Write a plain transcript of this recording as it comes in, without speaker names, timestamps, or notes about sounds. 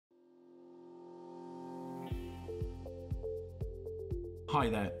Hi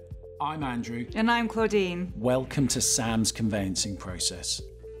there, I'm Andrew. And I'm Claudine. Welcome to Sam's Conveyancing Process.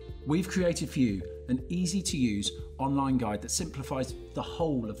 We've created for you an easy-to-use online guide that simplifies the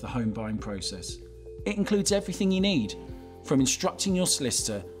whole of the home buying process. It includes everything you need, from instructing your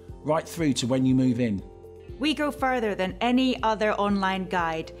solicitor right through to when you move in. We go further than any other online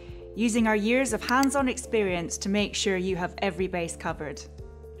guide, using our years of hands-on experience to make sure you have every base covered.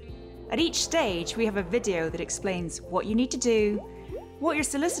 At each stage, we have a video that explains what you need to do, what your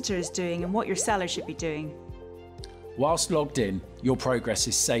solicitor is doing, and what your seller should be doing. Whilst logged in, your progress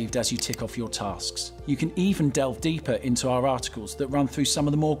is saved as you tick off your tasks. You can even delve deeper into our articles that run through some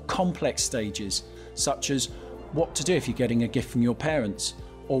of the more complex stages, such as what to do if you're getting a gift from your parents,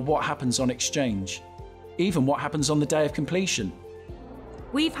 or what happens on exchange, even what happens on the day of completion.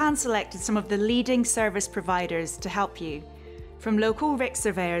 We've hand-selected some of the leading service providers to help you, from local RIC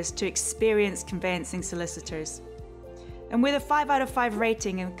surveyors to experienced conveyancing solicitors. And with a 5 out of 5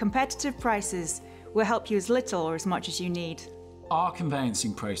 rating and competitive prices, we'll help you as little or as much as you need. Our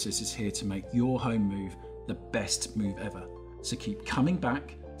conveyancing process is here to make your home move the best move ever. So keep coming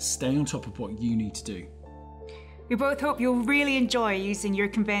back, stay on top of what you need to do. We both hope you'll really enjoy using your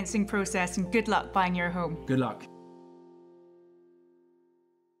conveyancing process, and good luck buying your home. Good luck.